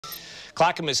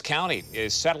Clackamas County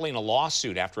is settling a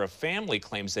lawsuit after a family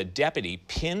claims a deputy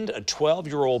pinned a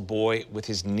 12-year-old boy with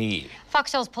his knee.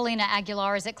 Fox 12's Paulina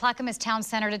Aguilar is at Clackamas Town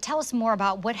Center to tell us more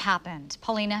about what happened.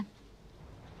 Paulina.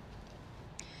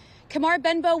 Kamar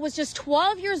Benbow was just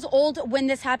 12 years old when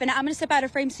this happened. I'm going to step out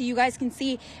of frame so you guys can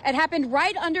see. It happened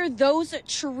right under those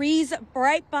trees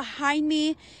right behind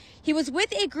me. He was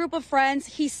with a group of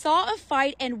friends. He saw a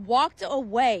fight and walked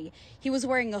away. He was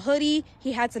wearing a hoodie.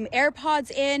 He had some AirPods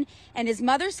in, and his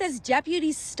mother says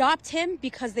deputies stopped him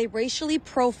because they racially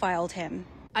profiled him.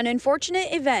 An unfortunate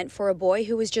event for a boy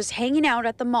who was just hanging out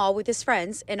at the mall with his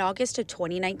friends in August of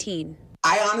 2019.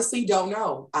 I honestly don't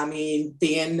know. I mean,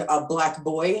 being a black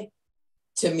boy,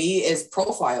 to me, is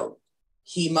profiled.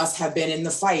 He must have been in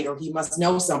the fight or he must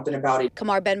know something about it.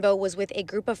 Kamar Benbow was with a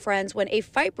group of friends when a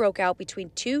fight broke out between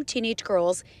two teenage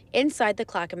girls inside the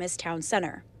Clackamas Town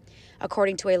Center.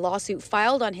 According to a lawsuit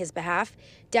filed on his behalf,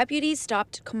 deputies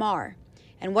stopped Kamar,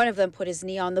 and one of them put his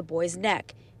knee on the boy's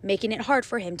neck, making it hard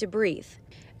for him to breathe.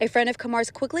 A friend of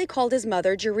Kamar's quickly called his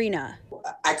mother, Jarena.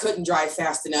 I couldn't drive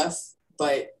fast enough,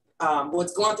 but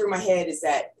what's going through my head is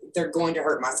that they're going to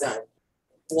hurt my son.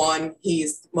 One,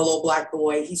 he's a little black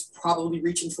boy. He's probably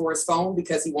reaching for his phone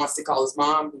because he wants to call his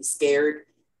mom. He's scared.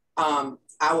 I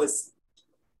was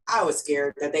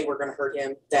scared that they were going to hurt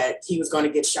him, that he was going to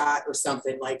get shot or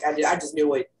something. Like I just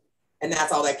knew it. And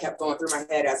that's all that kept going through my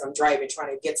head as I'm driving,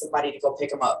 trying to get somebody to go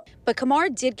pick him up. But Kamar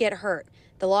did get hurt.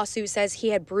 The lawsuit says he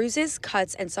had bruises,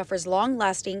 cuts, and suffers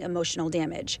long-lasting emotional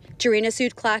damage. Jarena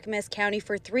sued Clackamas County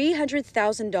for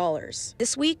 $300,000.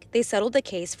 This week, they settled the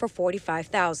case for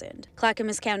 $45,000.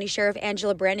 Clackamas County Sheriff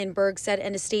Angela Brandenburg said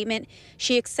in a statement,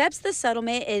 she accepts the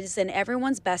settlement is in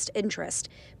everyone's best interest,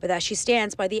 but that she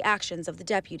stands by the actions of the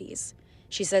deputies.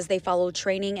 She says they followed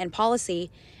training and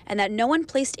policy and that no one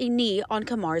placed a knee on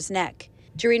Kamar's neck.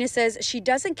 Jarena says she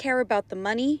doesn't care about the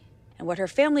money, and what her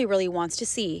family really wants to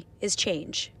see is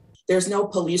change. There's no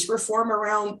police reform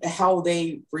around how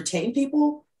they retain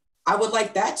people. I would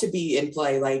like that to be in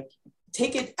play. Like,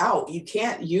 take it out. You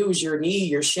can't use your knee,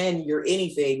 your shin, your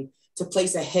anything to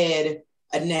place a head,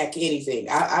 a neck, anything.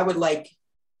 I would like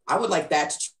that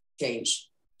to change.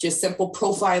 Just simple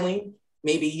profiling.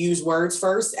 Maybe use words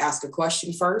first, ask a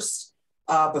question first,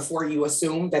 before you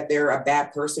assume that they're a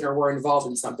bad person or were involved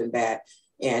in something bad.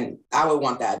 And I would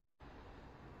want that.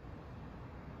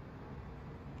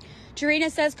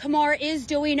 Jarena says Kamar is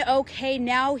doing okay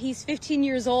now. He's 15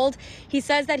 years old. He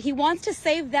says that he wants to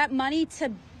save that money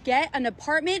to get an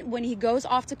apartment when he goes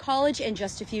off to college in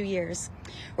just a few years.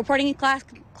 Reporting in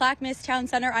Clackamas Town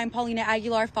Center, I'm Paulina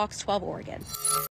Aguilar, Fox 12 Oregon.